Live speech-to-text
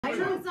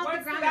on. It's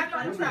not the Grammy. Back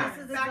on track.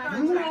 This is Back exactly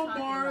on what track. I'm Bruno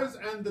talking Mars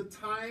about. and the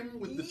time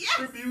with the Yes.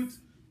 tribute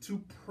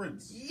to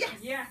Prince. Yes.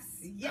 Yes.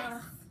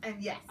 Yes.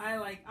 And yes. I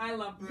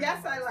love Bruno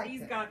Yes, I Mars. like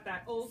He's it. got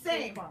that old school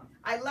Same. funk.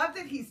 I loved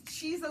it. He's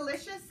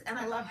cheesalicious, and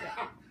I loved it.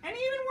 And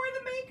he even wore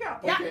the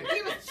makeup. Yeah, Okay.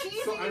 he was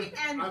cheesy So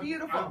and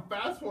beautiful. I'm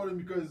fast forwarding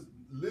because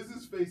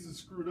Liz's face is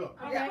screwed up.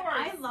 Of Yeah. course.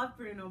 I love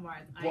Bruno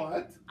Mars.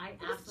 But I It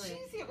was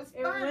absolutely. cheesy. It was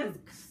It fun. was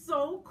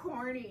so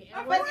corny. It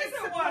Of was But course it's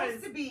it supposed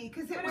was. to be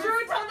because it But was it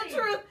Drew, tell the funny.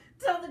 truth.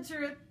 Tell the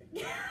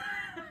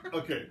truth.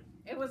 okay.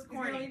 It was He's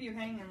gonna leave corny. you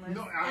hanging, Liz.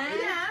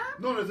 Yeah.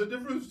 No, there's a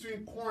difference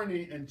between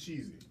corny and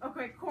cheesy.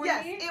 Okay, corny.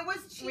 Yes, it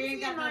was We ain't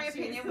cheesy got in no my cheese.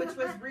 opinion, which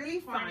was really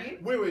fun.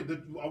 Wait.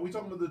 Are we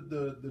talking about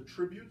the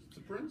tribute to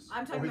Prince?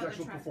 I'm or talking his about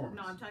actual the performance?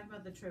 No, I'm talking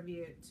about the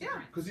tribute. To Yeah.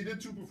 Prince. Because he did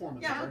 2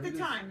 performances. Yeah, right? at He the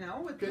did- time,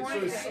 though, with Okay, so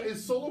Corny.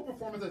 his solo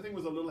performance, I think,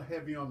 was a little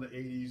heavy on the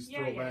 80s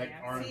Yeah, throwback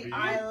yeah. R&B. See,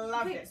 I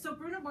loved Okay, it. so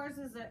Bruno Mars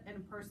is an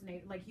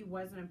impersonator. Like he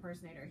was an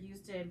impersonator. He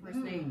used to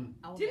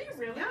impersonate Elvis. Did he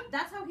really? Yeah.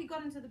 That's how he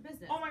got into the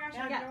business. Oh my gosh,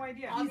 I Yeah. had no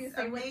idea.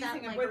 Obviously, with that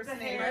amazing like with the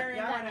impersonator. hair and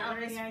Yeah. that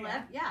whatever. Elvis Yeah,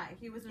 flip, yeah,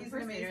 he was an He's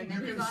impersonator, amazing. and You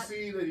then he can got.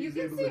 see that you he's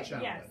can able see to it.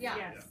 channel Yes, it. Yeah.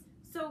 yes.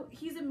 So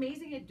he's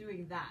amazing at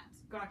doing that.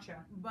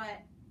 Gotcha.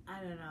 But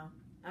I don't know.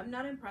 I'm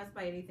not impressed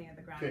by anything at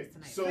the Grammys Okay,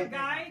 tonight. so- The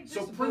guy So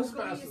just Prince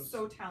vocally passes. is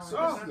so talented. So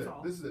That's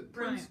all. this is it.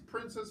 Brilliant.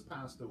 Prince has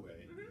passed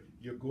away. Mhm.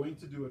 You're going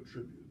to do a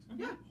tribute.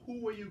 Yeah.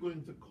 Who are you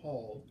going to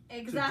call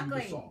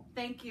Exactly. to do the song?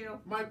 Thank you.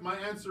 My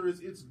answer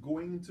is it's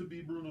going to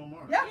be Bruno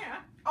Mars. Yeah.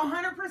 Yeah.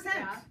 100%.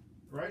 Yeah.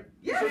 Right?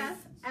 Yes.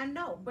 Yes and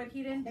no, but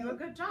he didn't do a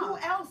good Who job.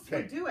 else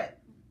Okay. would do it?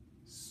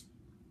 S-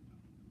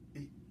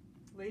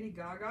 Lady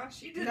Gaga.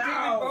 She did No.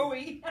 David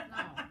Bowie.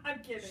 No. I'm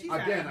kidding. She's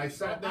Again, I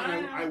sat down,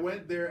 I know. I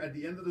went there at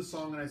the end of the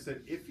song and I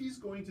said, if he's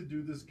going to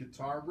do this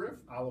guitar riff,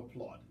 I'll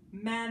applaud.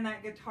 Man,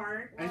 that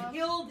guitar And-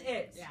 killed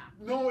it. Yeah.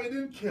 No, it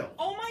didn't kill.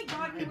 Oh my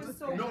God, it It- was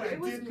so no, good. It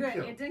was didn't good.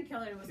 kill. It didn't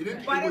kill it. It was It didn't,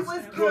 good. But it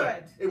was good.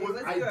 It It was,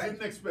 was I good.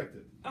 didn't expect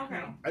it.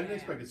 Okay. I didn't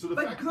expect it. So the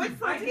But fact good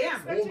for I didn't him.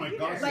 expect Oh my it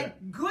gosh, either.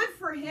 Like, good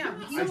for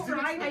him. I He didn't tried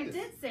expect I it.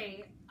 did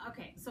say,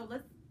 okay, so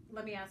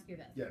let me ask you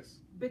this. Yes.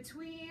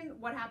 Between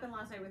what happened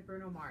last night with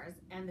Bruno Mars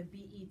and the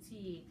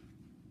BET,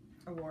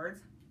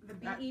 Awards. the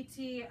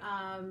BET,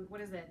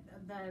 what is it?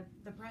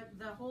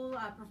 The whole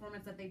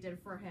performance that they did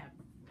for him,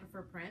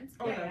 for Prince.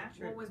 Oh, Yeah, yeah, yeah.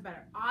 true. What was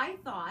better? I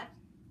thought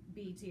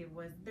BET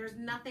was. There's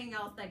nothing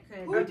else that could.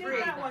 Who Agreed.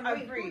 did that one? Wait,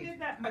 who Agreed. did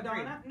that?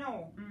 Madonna?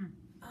 No.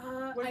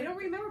 Was I it- don't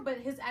remember, but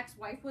his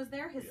ex-wife was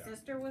there. His Yeah.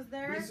 sister was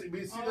there.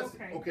 We see Oh, that's,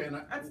 okay. okay, and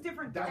That's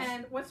different. That's-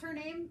 And what's her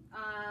name?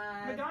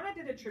 Madonna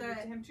did a tribute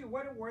the- to him too.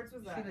 What awards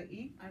was that? Sheila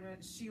E. I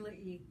don't. Sheila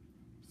E.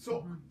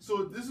 so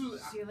this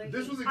was Sheila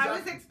this E. was I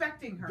was exactly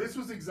expecting her. this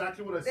was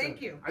exactly what I said.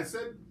 Thank you. I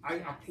said I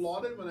Yes.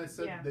 applauded when I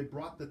said Yeah. they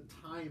brought the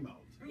time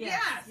out,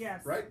 Yes.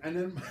 Yes. right? And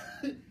then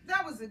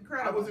That was I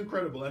incredible. was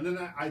incredible. And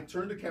then I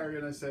turned to Carrie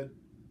and I said,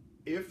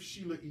 if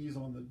Sheila E. is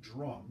on the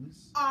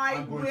drums, I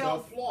I'm going will. to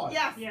applaud.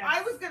 Yes, Yes.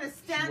 I was going to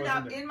stand wasn't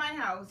up there. in my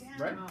house,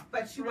 Right?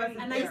 but she Right.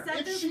 wasn't And I there. said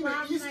If this Sheila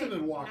last Easton night.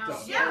 had walked No.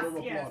 out, Yes. I would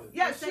have Yes. applauded.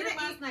 Yeah, I said Sheila it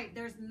last E. night.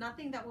 There's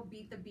nothing that will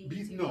beat the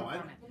BET No,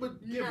 performance.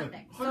 but give it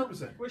Nothing.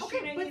 100%. Was Okay,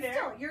 Sheila but E there?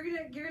 still, you're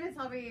gonna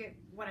tell me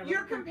whatever.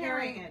 You're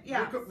comparing it.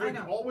 Yeah, I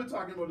know. All we're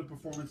talking about the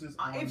performances.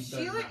 on If that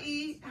Sheila night.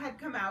 E. had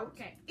come out,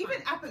 Okay, even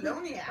fine.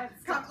 Apollonia,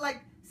 Let's come, go. like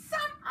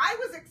I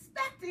was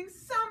expecting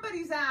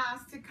somebody's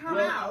ass to come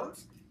Well, out.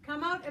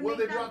 Come out and Well,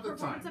 make they that brought the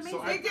performance time, amazing.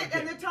 so They did, okay.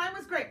 and the time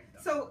was great.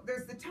 So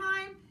there's the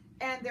time,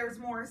 and there's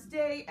Morris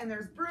Day, and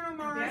there's Bruno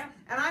Mars, Yeah.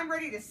 and I'm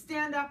ready to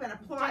stand up and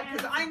applaud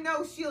because I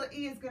know Sheila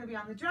E. is going to be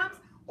on the drums,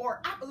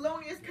 or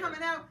Apollonia is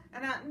coming out,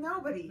 and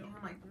nobody. And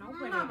I'm like,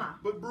 Nobody. Mama.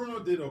 But Bruno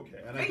did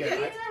okay. And He again, did.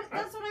 He I- did, I-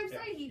 that's what I'm yeah,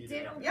 saying. He he did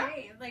did.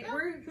 okay. Like Yeah.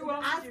 we're Who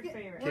else is asking, your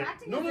favorite? we're Okay.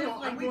 acting No, as no, if no.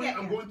 like I'm we going. get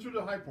I'm you. going through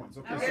the high points.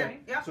 Okay, Okay.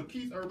 Yep. so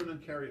Keith Urban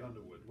and Carrie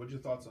Underwood. What's your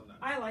thoughts on that?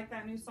 I like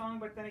that new song,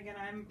 but then again,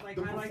 I'm like,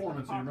 The I like the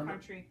performance, you pop remember?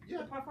 country. Yeah.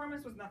 The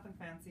performance was nothing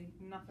fancy,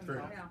 nothing Fair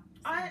at all. enough.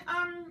 I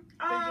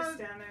They just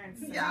stand there and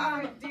sing.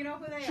 yeah. Do you know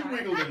who they She are?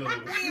 wiggled a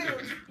little.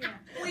 weird, Yeah.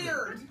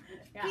 weird.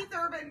 Yeah. Keith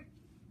Urban.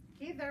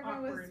 Keith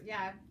Urban was Awkward.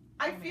 yeah.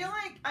 I feel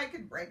like I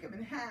could break him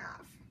in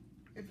half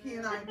if he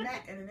and I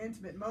met in an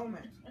intimate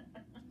moment.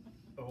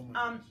 Oh my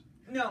gosh.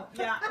 No,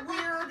 yeah,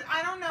 weird.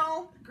 I don't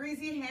know.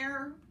 Greasy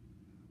hair.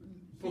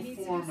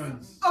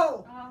 Performance.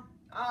 Oh,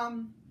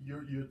 Oh,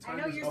 Your I time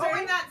know is you're up.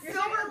 saying that you're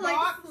silver saying, like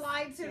box.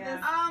 slide to Yeah.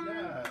 this.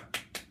 Yeah.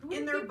 Who In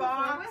did their he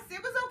box. perform with?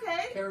 It was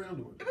okay. Carrie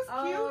Underwood. It was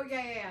cute. Oh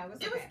yeah. It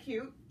was It was okay.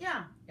 cute.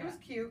 Yeah, it was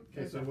cute.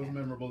 Okay, so it wasn't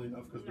memorable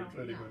enough because No, we're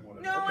clearly no. going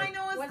whatever. No, okay. I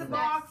know it's What's the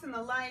next? box and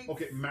the lights.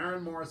 Okay,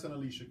 Maren Morris and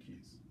Alicia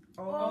Keys.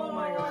 Oh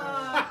my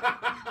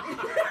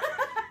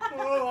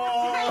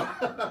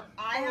Oh.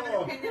 I have an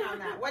opinion on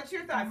that. What's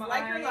your thoughts?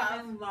 Like or I love?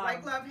 am love.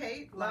 Like, love,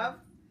 hate? Love?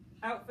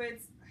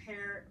 Outfits,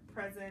 hair,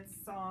 presents,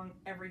 song,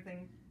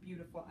 everything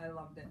beautiful. I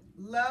loved it.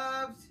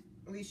 Loved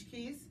Alicia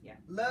Keys. Yeah.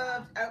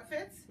 Loved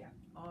outfits.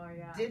 Oh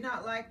yeah. Did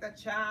not like the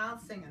child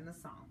singing the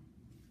song.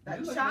 That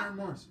You like child, Maren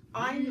Morris?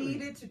 I Really?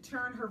 needed to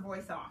turn her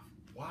voice off.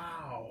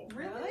 Wow.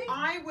 Really?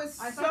 I was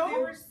I thought they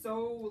so. were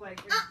so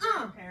like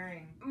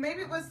comparing.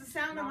 Maybe it was the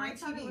sound No, of my I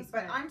thought it TV, was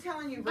but good. I'm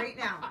telling you right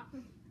now,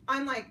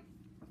 I'm like,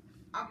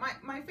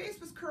 my face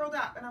was curled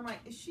up, and I'm like,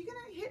 is she gonna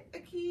hit a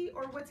key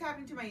or what's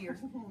happening to my ears?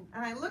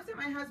 And I looked at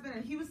my husband,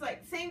 and he was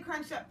like, same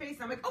crunched up face.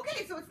 And I'm like,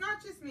 okay, so it's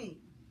not just me.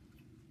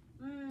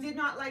 Did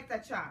not like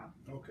that child.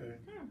 Okay.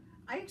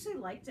 I actually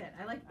liked it.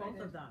 I liked both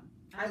of them.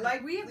 I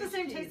like. We have the Alicia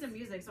same Keys. taste in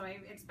music, so I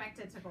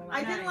expected to go.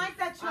 I didn't like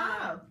that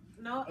child.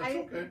 No, That's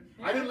okay.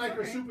 I didn't like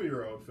her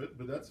superhero outfit,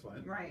 but that's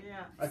fine. Right.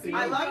 Yeah. I think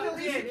I it was- love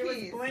Alicia It was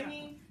Keys.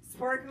 blingy,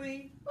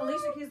 sparkly.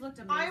 Alicia Keys looked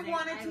amazing. I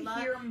wanted to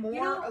hear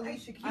more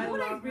Alicia Keys. You know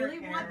what I love her really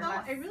want hair.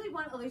 though? I really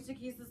want Alicia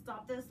Keys to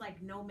stop this like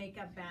no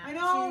makeup ban. I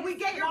know, She's- we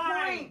get your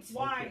Why? point.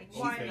 Why? She's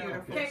Why?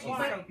 beautiful. Okay, She's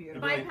why? so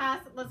beautiful. Bypass.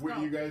 Let's What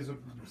go. you guys have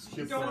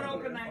skipped Don't over.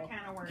 open that can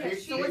of worms. Okay,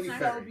 Katy, so Katy it's so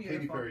Perry. Katy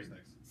beautiful. Perry's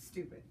next.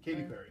 Stupid.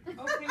 Katy Perry.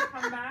 Okay,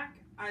 come back.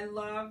 I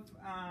love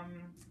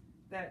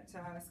that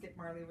Skip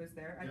Marley was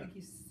there. I Yeah. think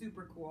he's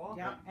super cool.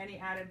 Yeah. And he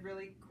added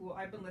really cool.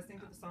 I've been listening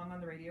to the song on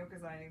the radio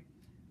because I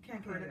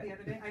Can't get heard into it the it.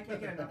 other day. I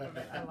can't get enough of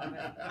it. I love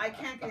it. I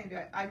can't get into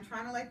it. I'm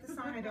trying to like the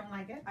song. I don't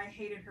like it. I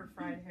hated her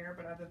fried hair,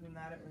 but other than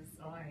that, it was.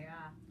 Oh yeah.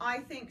 I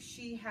think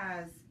she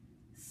has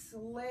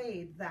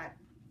slayed that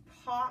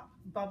pop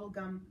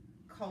bubblegum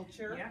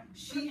culture. Yeah.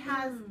 She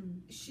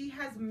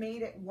has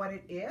made it what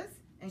it is,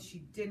 and she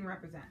didn't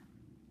represent.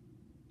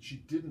 She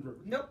didn't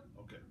represent. Nope.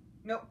 Okay.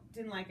 Nope.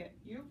 Didn't like it.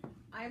 You?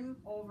 I'm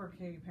over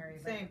Katy Perry.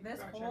 But Same. This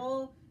Gotcha.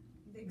 whole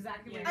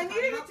exactly. What I you're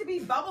needed talking it to be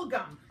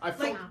bubblegum. I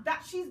felt. Like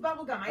that. She's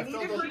bubblegum. I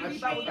needed her to be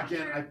bubblegum.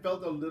 Again, I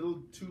felt a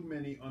little too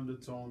many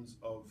undertones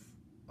of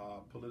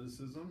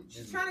politicism.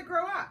 She's in- trying to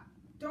grow up.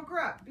 Don't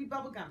grow up. Be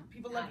bubblegum.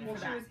 People love you Well,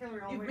 for she that. was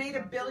Hillary all You've the way made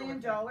from $1 billion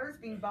October.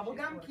 being She's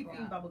bubblegum. full Keep of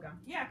being crap. bubblegum.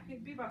 Yeah,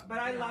 but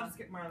I Yeah. love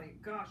Skip Marley.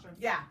 Gosh,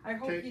 Yeah. I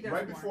hope Okay, he does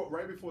right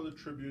more. before the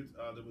tribute,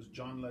 there was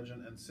John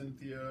Legend and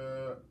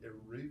Cynthia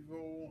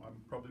Erivo. I'm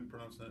probably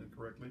pronouncing that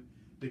incorrectly.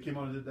 They came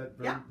out and did that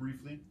very Yeah.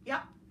 briefly.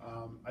 Yeah.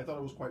 I thought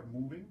it was quite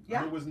moving.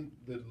 Yeah. It wasn't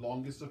the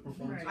longest of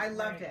performances. I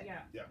loved it.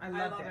 Yeah. Yeah. I I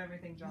loved love it.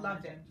 everything John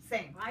Loved Legend. it.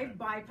 Same. I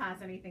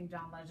bypass anything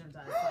John Legend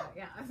does. So,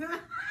 yeah.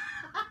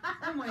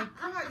 Oh my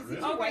God. Is he Really?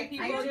 too Okay, white?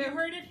 people, I do. you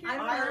heard it here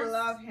I first.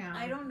 love him.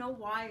 I don't know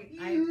why.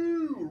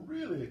 Ew,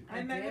 really?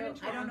 I met him in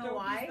I don't know Toronto.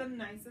 why. He's the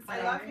nicest I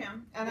guy. love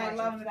him, and I Watch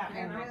love him on that the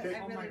one. piano. Okay. I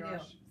Oh my really do.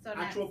 gosh. So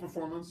next. Actual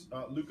performance,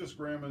 Lucas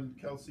Graham and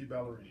Kelsey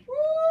Ballerini.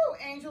 Woo!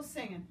 Angels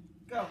singing.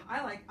 Go.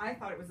 I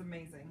thought it was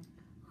amazing.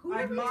 Who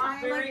I did we love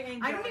talk- very like,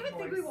 I don't angelic even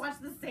think we voice.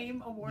 watched the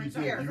same award You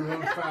show. did. You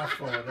went fast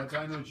forward. That's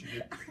I know what you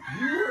did.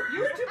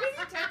 You were too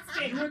busy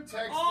texting. You were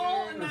texting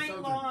all or night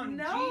something. long.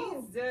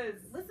 No.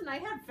 Jesus. Listen, I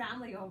had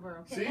family over.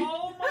 Okay. See?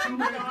 Oh Too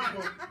my many god.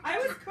 people. I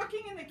was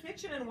cooking in the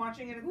kitchen and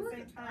watching it at the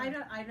same time.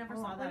 I never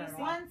Oh, saw that at all.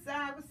 Once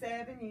I was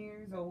 7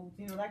 years old.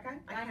 You know that guy?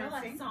 I know can't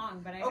that sing.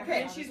 song, but I Okay. never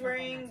And saw she's this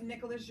wearing performance.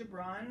 Nicolas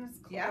Gibran's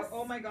clothes. Yes.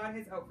 Oh my god,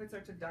 his outfits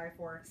are to die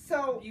for.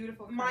 So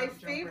Beautiful. my curls,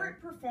 jumper.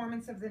 favorite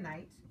performance of the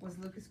night was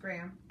Lucas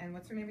Graham and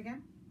what's her name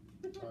again?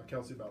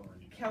 Kelsey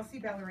Ballerini. Kelsey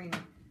Ballerini.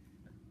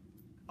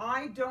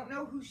 I don't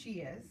know who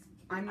she is.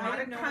 I'm I not a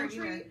didn't know her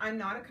country. either. I'm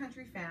not a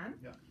country fan.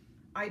 Yeah.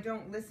 I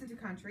don't listen to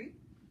country.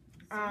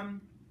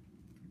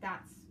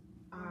 That's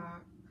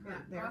her Yeah,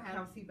 there, go ahead.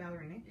 Kelsey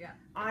Ballerini. Yeah.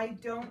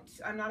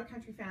 I'm not a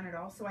country fan at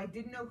all, so I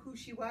didn't know who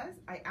she was.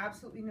 I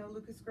absolutely know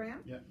Lucas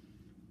Graham. Yeah.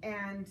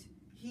 And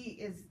he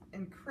is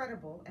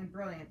incredible and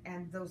brilliant.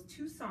 And those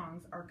two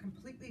songs are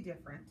completely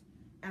different.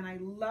 And I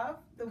love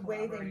the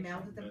way they Collaboration.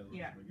 melded them.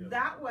 Yeah.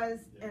 That was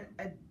Yeah.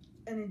 an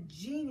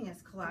ingenious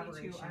Me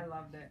collaboration. too. I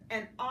loved it.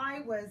 And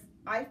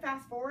I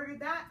fast forwarded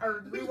that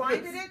or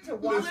rewinded it to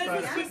watch Liz it is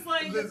again. just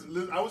like-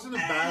 Liz, I was in the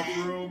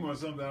bathroom or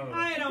something. I don't know.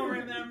 I don't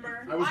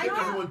remember. I was I giving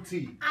know. everyone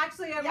tea.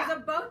 Actually, I Yeah. was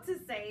about to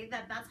say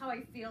that's how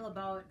I feel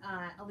about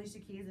Alicia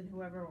Keys and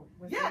whoever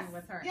was Yes, singing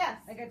with her.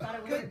 yes. Like I thought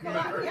it was Good a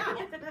collab,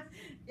 yeah.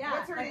 Yeah.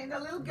 What's her like- name? The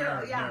little girl.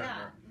 Mary, Yeah. Mary.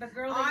 Yeah, the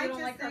girl I that you don't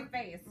just like her think-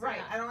 face. Right.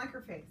 Yeah. I don't like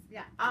her face.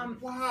 Yeah. Wow.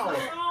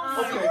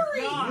 Oh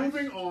Okay, my gosh.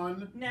 moving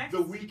on. Next.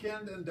 The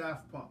Weeknd and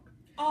Daft Punk.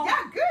 Oh,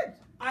 Yeah, good.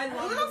 I A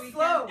love little The Weeknd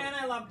slow. and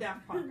I love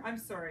Daft Punk. I'm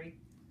sorry.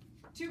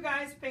 Two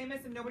guys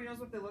famous and nobody knows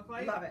what they look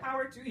like. Love it.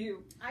 Power to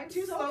you. I'm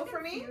Too so slow for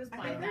me, confused I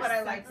by think that. But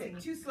I liked sexy. it.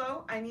 Too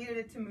slow. I needed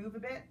it to move a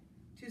bit.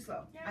 Too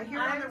slow. Yeah, I hear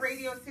it on the I'm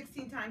radio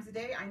 16 times a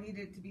day. I needed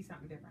it to be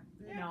something different.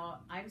 No,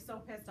 I'm so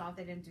pissed off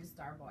they didn't do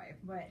Starboy.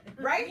 But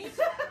Right? He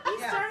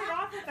Yeah. started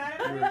off with that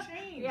and then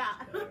changed. yeah.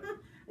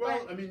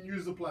 Well, I mean,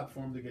 use the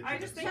platform to get. I your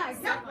just message think Yeah, it's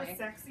exactly. so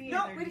sexy.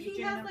 No, and But they're he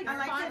DJing has them. like I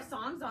like 5 it.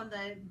 songs on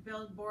the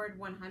Billboard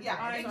 100. Yeah,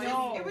 I it so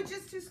know. it was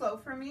just too slow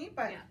for me.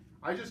 But Yeah.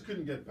 I just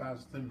couldn't get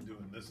past him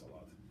doing this a lot.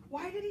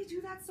 Why did he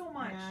do that so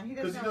much? yeah, he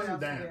Because doesn't he know what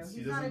doesn't else to dance. do.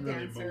 He He's not a doesn't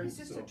really dancer. move. He's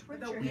just a so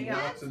twitcher. The he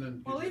Weeknd? walks and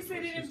then Well, at least they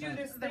people didn't twist do his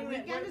this The thing.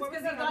 That, weekend is what was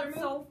because he that other got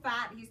move? so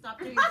fat he stopped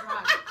doing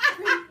drugs.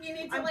 You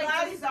need to I'm like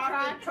glad he's off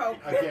subtract. the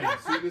coke. hand. Again,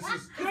 see, this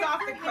is He's off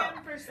the Good for coke.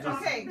 him for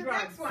stopping Okay,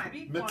 drugs. next one.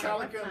 Be quiet.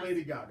 Metallica and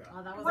Lady Gaga.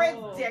 Oh, that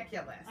was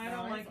Ridiculous. I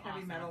don't No, like it's heavy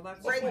awesome. metal.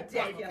 That's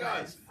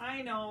Ridiculous.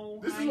 I know.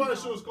 This is I why the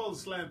know. show is called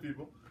Slam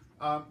People.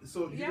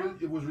 So Yeah.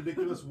 it was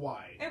ridiculous.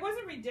 Why? It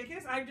wasn't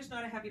ridiculous. I'm just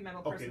not a heavy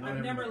metal Okay, person. not I've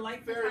heavy never metal.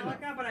 liked Fair Metallica,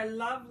 enough. but I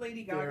love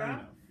Lady Fair Gaga,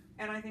 enough.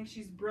 and I think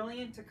she's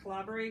brilliant to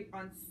collaborate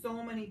on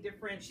so many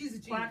different She's a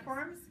genius.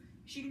 platforms.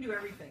 She can do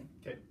everything.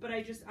 Okay. But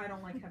I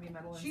don't like heavy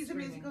metal. And She's a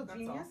screaming, musical that's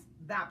genius.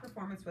 That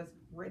performance was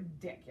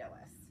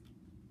ridiculous.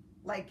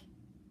 Like,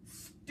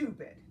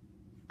 stupid.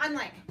 I'm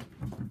like,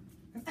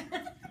 and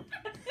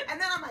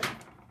then I'm like,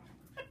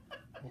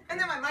 and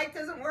then my mic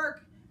doesn't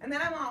work, and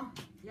then I'm all,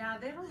 Yeah,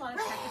 they have a lot of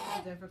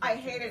technical difficulties. I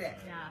hated it.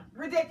 Yeah.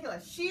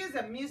 ridiculous. She is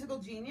a musical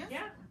genius.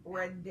 Yeah.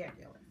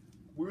 Ridiculous.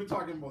 We were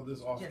talking about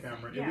this off Just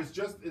camera. saying. It was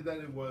just that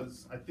it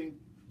was, I think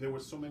there were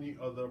so many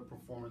other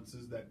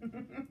performances that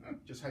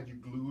just had you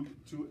glued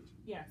to it.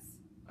 Yes.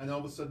 And all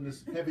of a sudden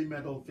this heavy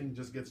metal thing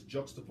just gets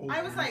juxtaposed I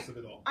in was the like, midst of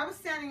it all. I was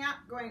standing up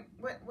going,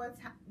 what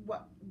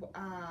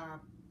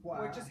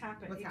What just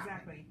happened? what's Exactly.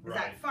 happening? Is Right.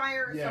 that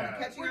fire? Is Yeah.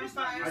 someone catching We're on just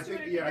not fire? used I to think,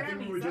 it at yeah, the I think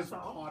we Grammys, were just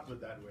that's all. caught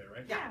with that way,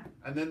 right? Yeah.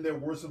 And then there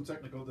were some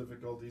technical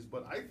difficulties,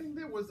 but I think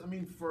there was, I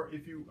mean,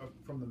 if you,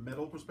 from the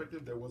metal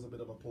perspective, there was a bit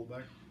of a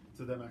pullback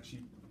to them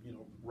actually,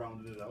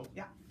 rounding it out.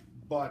 Yeah.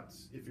 But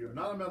if you're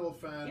not a metal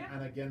fan, Yeah.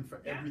 and again,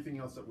 for Yeah. everything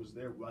else that was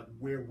there, like,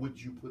 where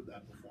would you put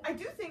that performance? I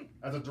do think,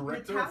 As a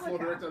director, a floor Metallica-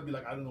 director, I'd be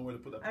like, I don't know where to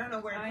put that. I don't know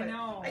where to I put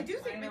know. it. I do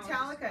think I know.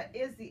 Metallica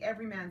is the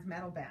everyman's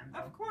metal band. Though.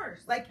 Of course.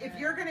 Like, if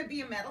you're going to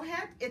be a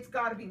metalhead, it's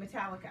got to be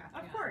Metallica.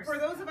 Of Yeah. course. For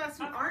those of us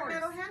who Of aren't course.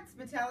 metalheads,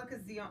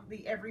 Metallica's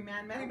the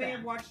everyman metal we may have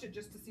band. watched it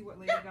just to see what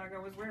Lady Yeah. Gaga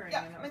was wearing.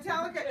 Yeah, and that was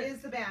Metallica good.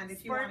 is the band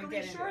if you want to Sparkly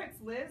get into it.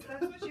 shorts, Liz.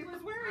 That's what she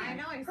was wearing. I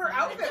know. I Her saw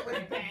outfit it.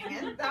 was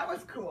banging. That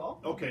was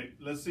cool. Okay,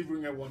 let's see if we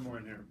can get one more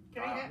in here.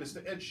 Can I get-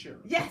 Mr. Ed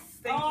Sheeran. Yes,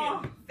 thank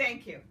Oh. you.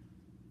 Thank you.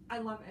 I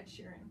love Ed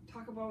Sheeran.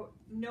 Talk about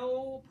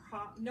no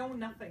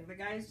nothing. The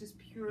guy is just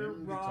pure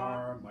Him, raw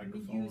guitar,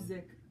 microphone,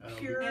 music, and a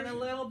Pure- and a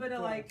little bit of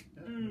gold. like,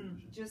 Yeah.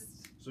 just.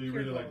 So you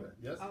pure really like gold. that,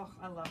 yes? Oh,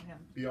 I love him.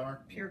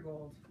 BR? Pure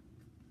gold.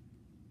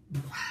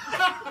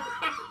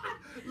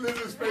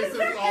 Liz's face is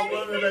all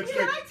running next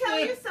Can I tell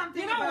you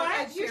something You know about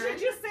Ed what? You Sheeran? should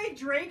just say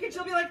Drake, and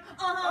she'll be like, Okay.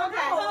 No,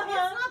 it's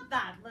not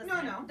that.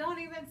 Listen, No. Don't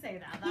even say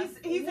that.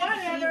 He's a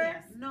whatever.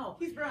 genius. No.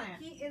 He's brilliant.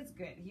 He is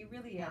good. He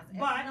really is. Yeah. It's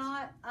But-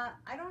 not.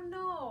 I don't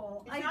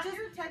know. It's I not just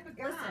your type of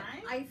guy. listen.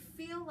 I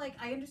feel like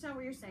I understand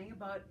what you're saying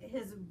about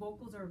his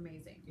vocals are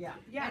amazing. Yeah.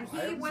 yeah. And I he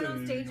haven't went said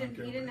on stage anything on and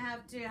he camera. didn't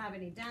have to have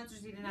any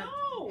dancers. He didn't have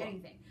No.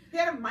 anything. He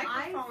had a I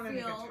microphone and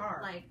a feel guitar.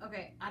 like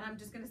okay, and I'm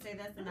just gonna say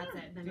this, and that's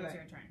it. And then Do it's it.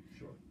 your turn.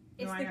 Sure.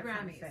 It's No, I the have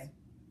something to Grammys. say.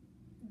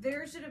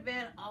 There should have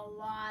been a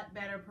lot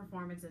better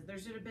performances. There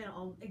should have been.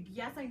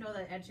 Yes, I know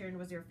that Ed Sheeran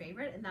was your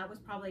favorite, and that was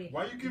probably.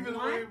 Why are you giving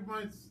one- away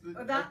my...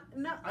 That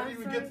no, I I'm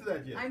didn't even sorry. get to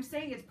that yet. I'm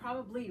saying it's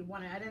probably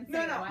one. I didn't say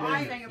No, it. no, I'm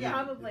I- saying it's yeah.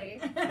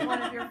 probably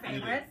one of your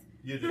favorites.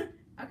 You did.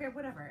 Okay,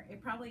 whatever.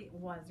 It probably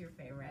was your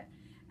favorite,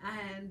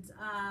 and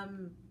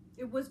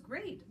it was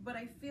great. But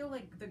I feel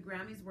like the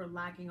Grammys were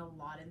lacking a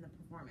lot in the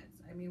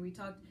performance. I mean, we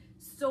talked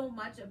so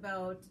much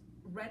about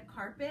red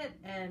carpet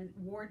and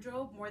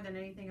wardrobe more than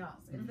anything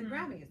else. It's the Mhm.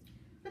 Grammys.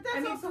 But that's I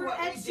mean, also for what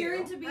Ed we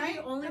Sheeran do, to be right?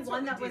 the only That's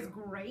one what that we was do.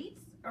 great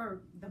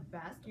or the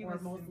best He or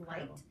was most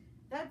incredible. liked,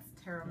 that's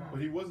terrible.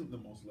 But he wasn't the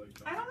most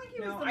liked. I don't think he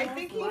was No, the I most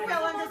think he liked.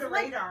 fell Most under the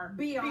liked radar.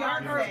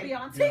 Beyonce or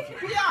Beyonce.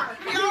 Beyonce.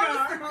 PR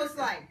was the most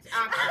liked,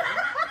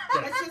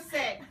 actually. Let's just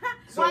say.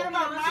 So- What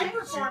about my Beyonce?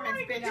 performance,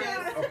 Oh my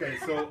bitches? God. Okay,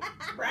 so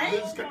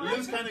Right?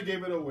 Liz kind of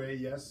gave it away,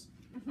 yes.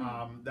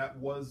 That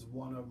was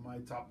one of my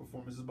top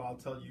performances, but I'll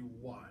tell you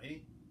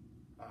why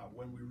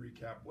when we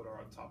recap what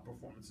our top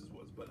performances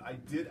was. But I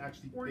did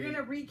actually We're pay...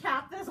 gonna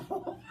recap this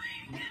whole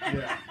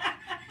Yeah.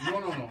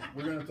 No.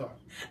 We're going to talk.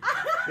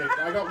 Okay,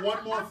 I got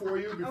one more for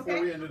you before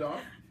Okay. we end it off.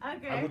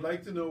 Okay. I would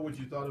like to know what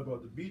you thought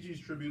about the Bee Gees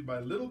tribute by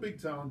Little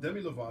Big Town,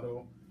 Demi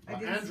Lovato, I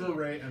didn't see Andra it.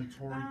 Ray, and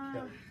Tori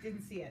Kelly.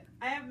 Didn't see it.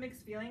 I have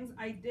mixed feelings.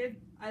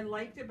 I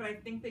liked it, but I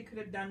think they could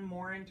have done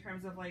more in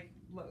terms of like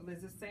what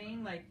Liz is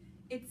saying. Like,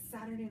 it's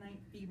Saturday Night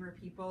Fever,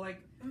 people.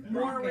 Like,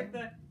 more Okay. with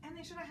the. And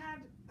they should have had,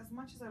 as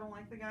much as I don't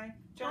like the guy,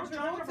 John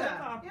John Travolta.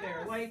 Travolta up there.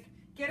 Yes. Like,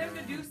 get him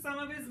to do some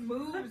of his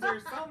moves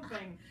or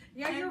something.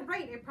 Yeah, And- you're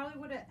right. It probably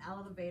would have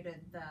elevated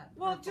that.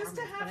 Well, just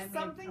to performance, but I have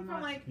mean, something come from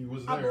on. like He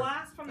was a there.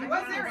 blast from He the was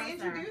past. there. was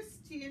there.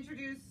 He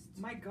introduced.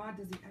 My God,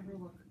 does he ever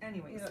look?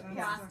 Anyways, Yeah.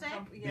 Plastic?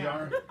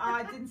 Yeah,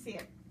 I didn't see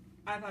it.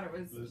 I thought it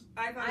was. Liz?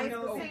 I thought I it was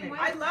feel the okay. same way.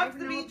 I I loved have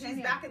the no Bee Gees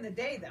opinion. back in the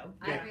day, though.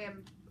 I Yeah.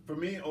 am. For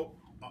me,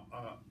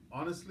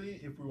 honestly,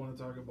 if we want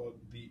to talk about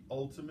the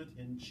ultimate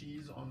in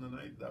cheese on the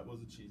night, that was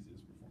the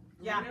cheesiest performance.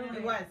 Yeah, Really?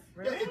 it was.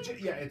 Really?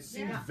 It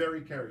seemed Yeah.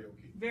 very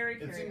karaoke. Very It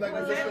curious. seemed like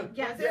Was it was it?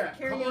 just Yes,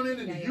 come on in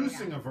and karaoke. you Yeah.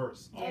 sing a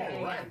verse. Yeah, All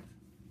yeah, right.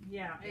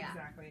 Yeah, Yeah.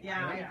 exactly.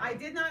 Yeah, I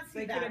did not see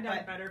They could that, have done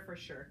but better for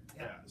sure.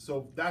 Yeah.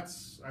 So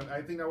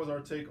I think that was our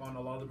take on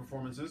a lot of the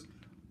performances.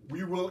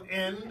 We will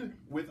end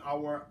with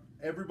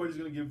everybody's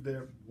going to give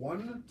their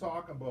one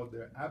talk about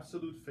their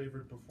absolute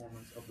favorite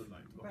performance of the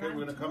night. But Okay, I'm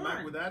we're going to come back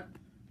torn. with that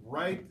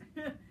right.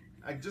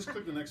 I just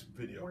click the next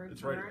video. We're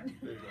It's right here. torn.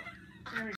 There you go. Very